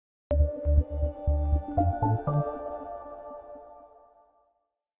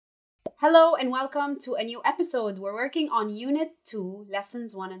Hello and welcome to a new episode. We're working on Unit 2,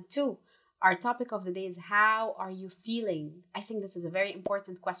 Lessons 1 and 2. Our topic of the day is how are you feeling? I think this is a very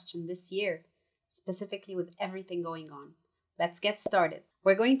important question this year, specifically with everything going on. Let's get started.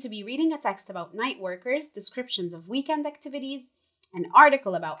 We're going to be reading a text about night workers, descriptions of weekend activities, an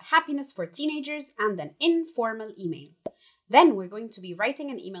article about happiness for teenagers, and an informal email. Then we're going to be writing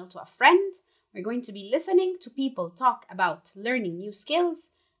an email to a friend. We're going to be listening to people talk about learning new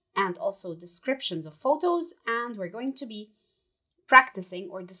skills and also descriptions of photos, and we're going to be practicing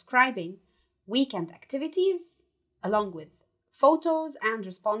or describing weekend activities along with photos and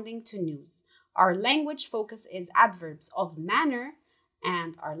responding to news. Our language focus is adverbs of manner,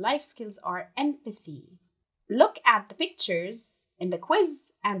 and our life skills are empathy. Look at the pictures in the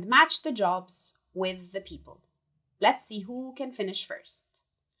quiz and match the jobs with the people. Let's see who can finish first.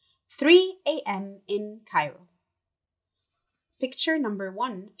 3 a.m. in Cairo. Picture number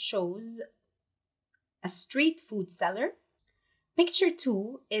 1 shows a street food seller. Picture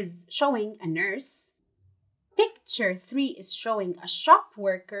 2 is showing a nurse. Picture 3 is showing a shop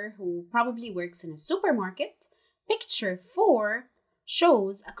worker who probably works in a supermarket. Picture 4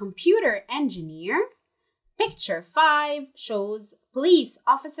 shows a computer engineer. Picture 5 shows police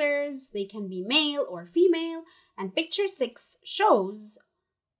officers. They can be male or female. And picture 6 shows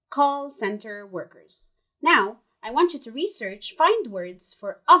call center workers. Now, I want you to research, find words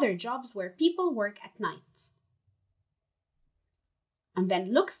for other jobs where people work at night. And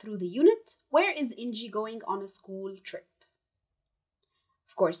then look through the unit. Where is Inji going on a school trip?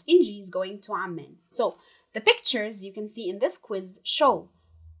 Of course, Inji is going to Amman. So the pictures you can see in this quiz show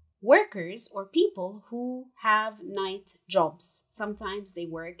workers or people who have night jobs. Sometimes they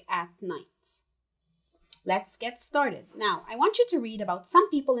work at night. Let's get started. Now, I want you to read about some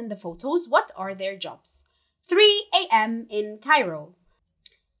people in the photos. What are their jobs? 3 a.m. in Cairo.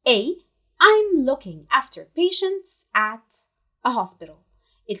 A. I'm looking after patients at a hospital.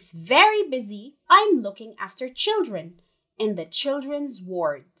 It's very busy. I'm looking after children in the children's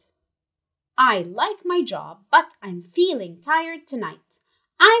ward. I like my job, but I'm feeling tired tonight.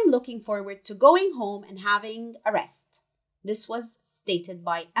 I'm looking forward to going home and having a rest. This was stated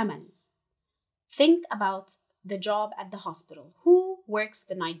by Amal. Think about the job at the hospital. Who works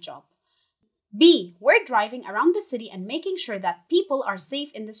the night job? B. We're driving around the city and making sure that people are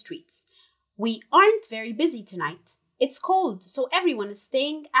safe in the streets. We aren't very busy tonight. It's cold, so everyone is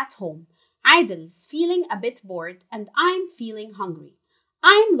staying at home. Aidil's feeling a bit bored and I'm feeling hungry.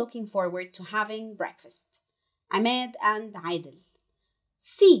 I'm looking forward to having breakfast. Ahmed and Aidil.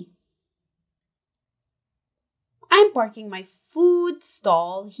 C. I'm parking my food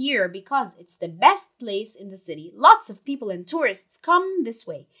stall here because it's the best place in the city. Lots of people and tourists come this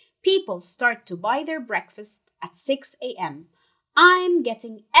way. People start to buy their breakfast at 6 a.m. I'm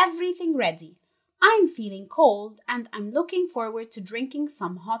getting everything ready. I'm feeling cold and I'm looking forward to drinking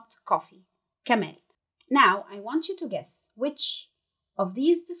some hot coffee. Kamel. Now, I want you to guess which of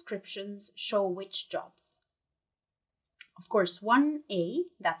these descriptions show which jobs. Of course, 1A,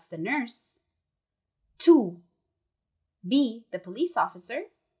 that's the nurse. 2B, the police officer.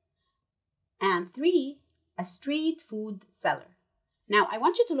 And 3, a street food seller. Now, I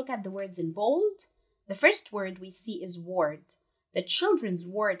want you to look at the words in bold. The first word we see is ward. The children's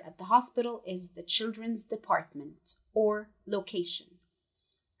ward at the hospital is the children's department or location.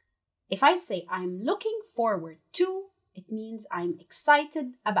 If I say I'm looking forward to, it means I'm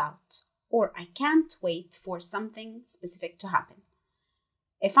excited about or I can't wait for something specific to happen.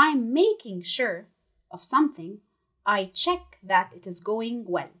 If I'm making sure of something, I check that it is going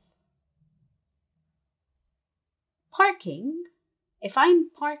well. Parking. If I'm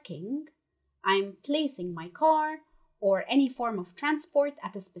parking, I'm placing my car or any form of transport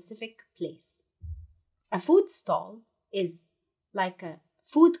at a specific place. A food stall is like a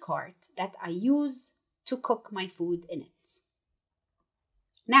food cart that I use to cook my food in it.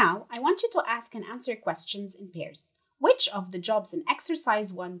 Now, I want you to ask and answer questions in pairs. Which of the jobs in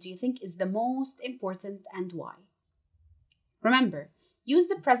exercise 1 do you think is the most important and why? Remember, use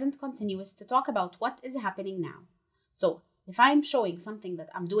the present continuous to talk about what is happening now. So, if I'm showing something that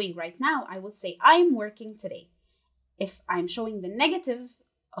I'm doing right now, I will say I'm working today. If I'm showing the negative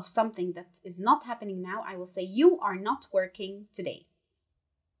of something that is not happening now, I will say you are not working today.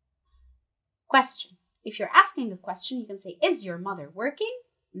 Question. If you're asking a question, you can say, is your mother working?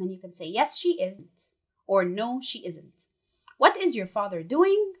 And then you can say, yes, she isn't. Or no, she isn't. What is your father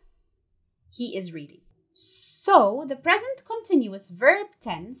doing? He is reading. So the present continuous verb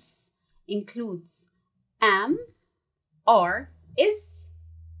tense includes am, are, is,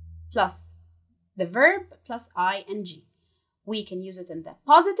 plus the verb plus ing. We can use it in the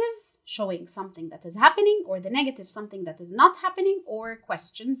positive showing something that is happening, or the negative, something that is not happening, or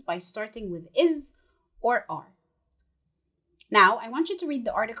questions by starting with is or are. Now, I want you to read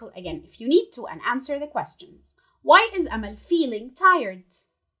the article again if you need to and answer the questions. Why is Amal feeling tired?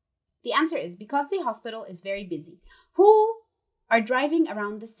 The answer is because the hospital is very busy. Who are driving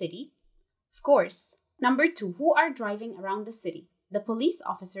around the city? Of course. Number 2, who are driving around the city? The police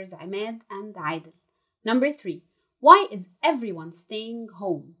officers Ahmed and Adil. Number 3, why is everyone staying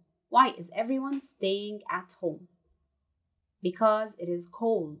home? Why is everyone staying at home? Because it is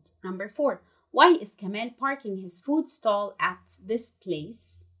cold. Number 4, why is Kamal parking his food stall at this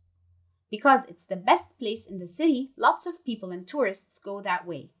place? Because it's the best place in the city. Lots of people and tourists go that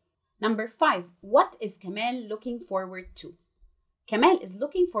way. Number 5, what is Kamal looking forward to? Kamal is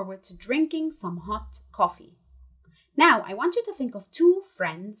looking forward to drinking some hot coffee. Now, I want you to think of 2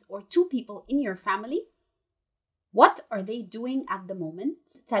 friends or 2 people in your family. What are they doing at the moment?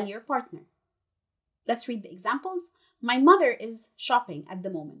 Tell your partner. Let's read the examples. My mother is shopping at the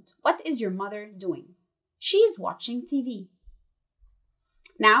moment. What is your mother doing? She is watching TV.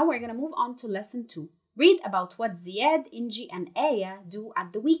 Now we're going to move on to lesson 2. Read about what Ziad, Inji, and Aya do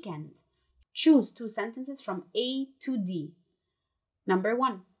at the weekend. Choose 2 sentences from A to D. Number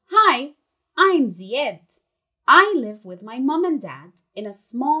 1. Hi, I'm Ziad. I live with my mom and dad in a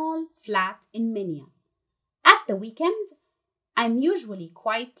small flat in Minya. At the weekend, I'm usually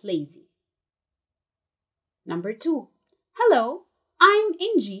quite lazy. Number 2. Hello, I'm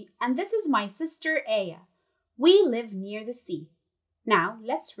Inji and this is my sister Aya. We live near the sea. Now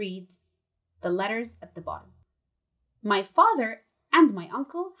let's read the letters at the bottom. My father and my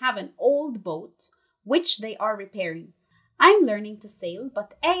uncle have an old boat which they are repairing. I'm learning to sail,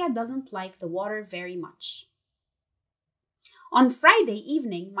 but Aya doesn't like the water very much. On Friday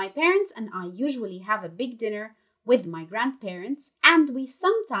evening, my parents and I usually have a big dinner with my grandparents and we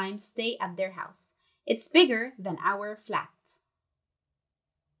sometimes stay at their house. It's bigger than our flat.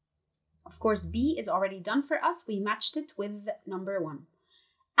 Of course, B is already done for us. We matched it with number 1.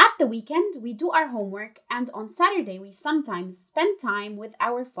 At the weekend, we do our homework and on Saturday, we sometimes spend time with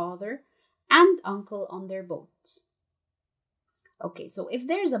our father and uncle on their boat. Okay, so if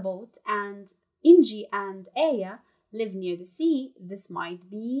there's a boat and Inji and Aya live near the sea, this might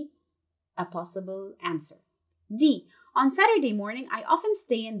be a possible answer. D. On Saturday morning, I often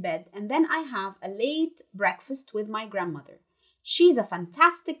stay in bed and then I have a late breakfast with my grandmother. She's a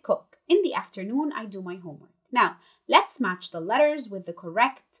fantastic cook. In the afternoon, I do my homework. Now, let's match the letters with the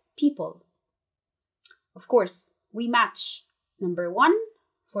correct people. Of course, we match number 1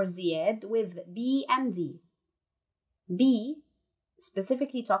 for Ziad with B and D. B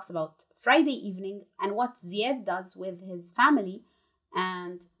specifically talks about Friday evenings and what Ziad does with his family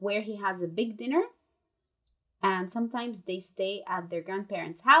and where he has a big dinner. And sometimes they stay at their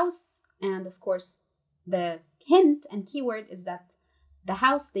grandparents' house. And of course, the hint and keyword is that the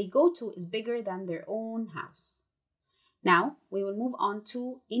house they go to is bigger than their own house. Now, we will move on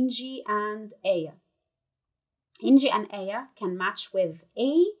to Inji and Aya. Inji and Aya can match with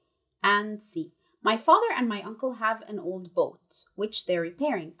A and C. My father and my uncle have an old boat, which they're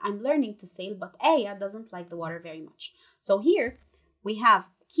repairing. I'm learning to sail, but Aya doesn't like the water very much. So here, we have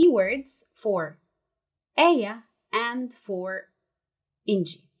keywords for Aya and for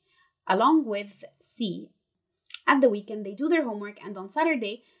Inji, along with C. At the weekend, they do their homework, and on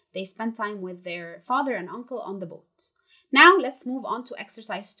Saturday, they spend time with their father and uncle on the boat. Now, let's move on to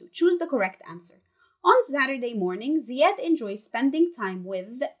exercise 2. Choose the correct answer. On Saturday morning, Ziad enjoys spending time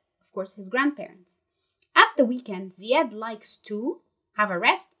with, of course, his grandparents. At the weekend, Ziad likes to have a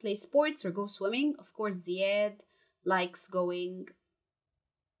rest, play sports, or go swimming. Of course, Ziad likes going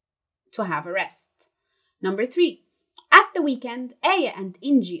to have a rest. Number 3, at the weekend, Aya and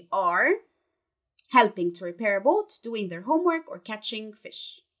Inji are helping to repair a boat, doing their homework, or catching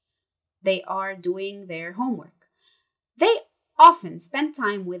fish. They are doing their homework. They often spend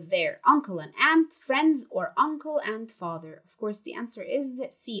time with their uncle and aunt, friends, or uncle and father. Of course, the answer is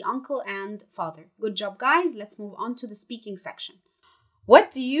C, uncle and father. Good job, guys. Let's move on to the speaking section.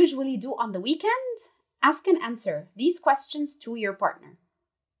 What do you usually do on the weekend? Ask and answer these questions to your partner.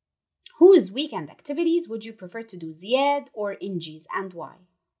 Whose weekend activities would you prefer to do, Ziad or Inji's, and why?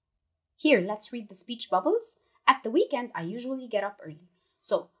 Here, let's read the speech bubbles. At the weekend, I usually get up early.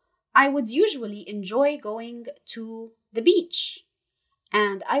 So, I would usually enjoy going to the beach.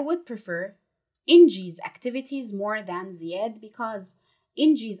 And I would prefer Inji's activities more than Ziad because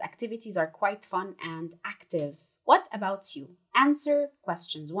Inji's activities are quite fun and active. What about you? Answer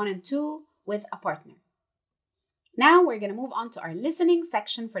questions 1 and 2 with a partner. Now we're going to move on to our listening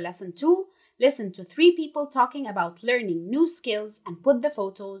section for lesson 2. Listen to 3 people talking about learning new skills and put the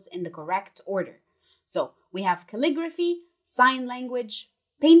photos in the correct order. So we have calligraphy, sign language,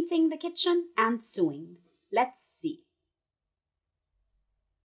 painting the kitchen, and sewing. Let's see.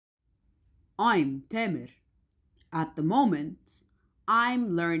 I'm Tamer. At the moment,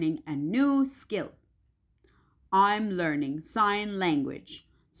 I'm learning a new skill. I'm learning sign language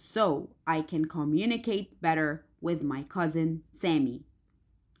so I can communicate better with my cousin Sammy.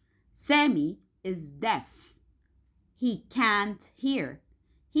 Sammy is deaf. He can't hear.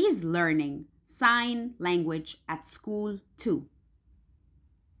 He's learning sign language at school too.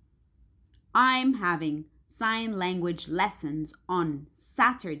 I'm having sign language lessons on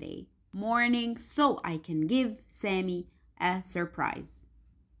Saturday morning so I can give Sammy a surprise.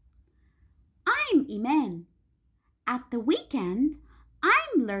 I'm Iman. At the weekend,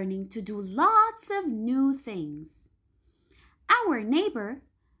 I'm learning to do lots of new things. Our neighbor,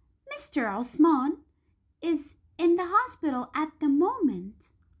 Mr. Osman, is in the hospital at the moment.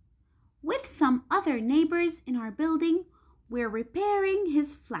 With some other neighbors in our building, we're repairing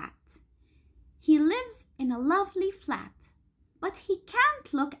his flat. He lives in a lovely flat, but he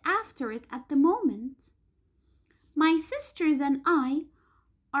can't look after it at the moment. My sisters and I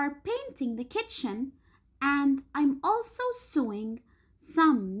are painting the kitchen, and I'm also sewing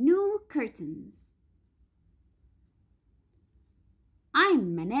some new curtains.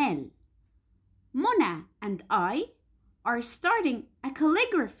 I'm Manal. Mona and I are starting a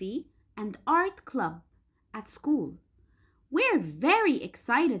calligraphy and art club at school. We're very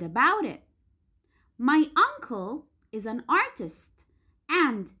excited about it. My uncle is an artist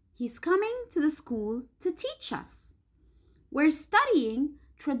and he's coming to the school to teach us. We're studying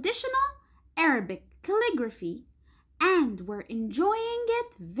traditional Arabic calligraphy and we're enjoying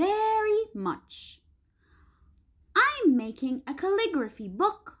it very much. I'm making a calligraphy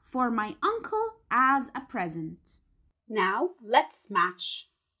book for my uncle as a present. Now let's match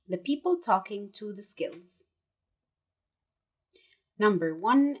the people talking to the skills. Number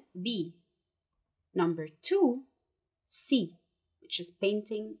 1, B. Number 2, C, which is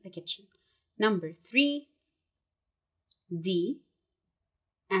painting the kitchen. Number 3, D.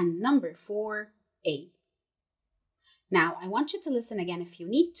 And number 4, A. Now, I want you to listen again. If you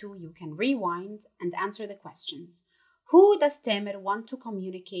need to, you can rewind and answer the questions. Who does Tamer want to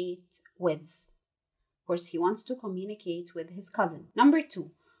communicate with? Of course, he wants to communicate with his cousin. Number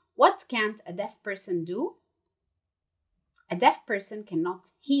 2, what can't a deaf person do? A deaf person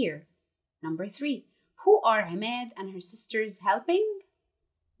cannot hear. Number 3, who are Ahmed and her sisters helping?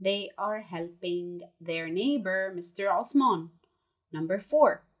 They are helping their neighbor, Mr. Osman. Number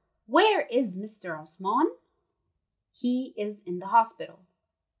 4, where is Mr. Osman? He is in the hospital.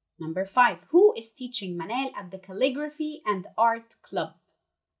 Number 5, who is teaching Manal at the calligraphy and art club?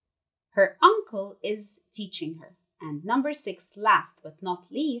 Her uncle is teaching her. And number 6, last but not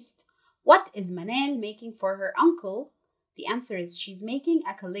least, what is Manal making for her uncle? The answer is she's making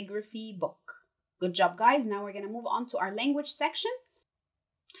a calligraphy book. Good job, guys. Now we're going to move on to our language section.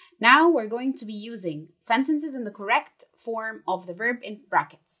 Now we're going to be using sentences in the correct form of the verb in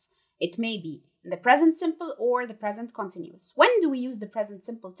brackets. It may be in the present simple or the present continuous. When do we use the present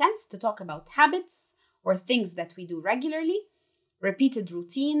simple tense? To talk about habits or things that we do regularly, repeated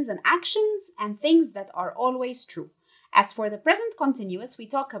routines and actions, and things that are always true. As for the present continuous, we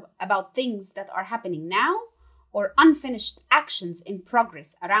talk about things that are happening now, or unfinished actions in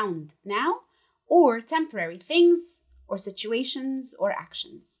progress around now, or temporary things or situations or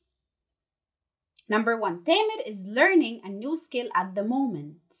actions. Number 1, Tamer is learning a new skill at the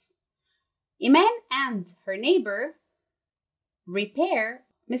moment. Iman and her neighbor repair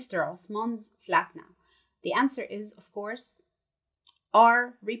Mr. Osman's flat now. The answer is, of course,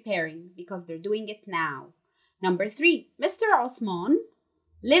 are repairing because they're doing it now. Number 3, Mr. Osman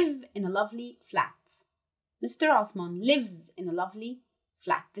live in a lovely flat. Mr. Osman lives in a lovely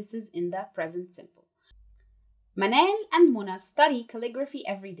flat. This is in the present simple. Manal and Mona study calligraphy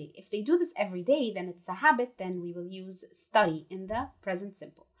every day. If they do this every day, then it's a habit. Then we will use study in the present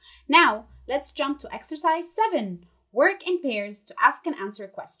simple. Now, let's jump to exercise 7. Work in pairs to ask and answer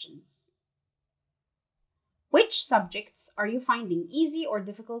questions. Which subjects are you finding easy or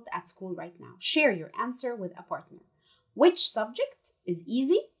difficult at school right now? Share your answer with a partner. Which subject is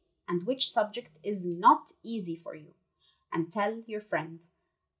easy and which subject is not easy for you? And tell your friend.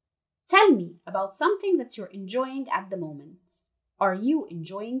 Tell me about something that you're enjoying at the moment. Are you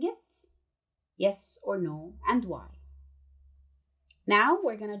enjoying it? Yes or no, and why? Now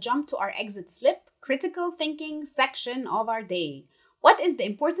we're going to jump to our exit slip, critical thinking section of our day. What is the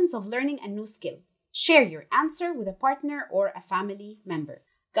importance of learning a new skill? Share your answer with a partner or a family member.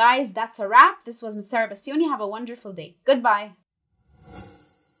 Guys, that's a wrap. This was Ms. Sarah Bastioni. Have a wonderful day. Goodbye.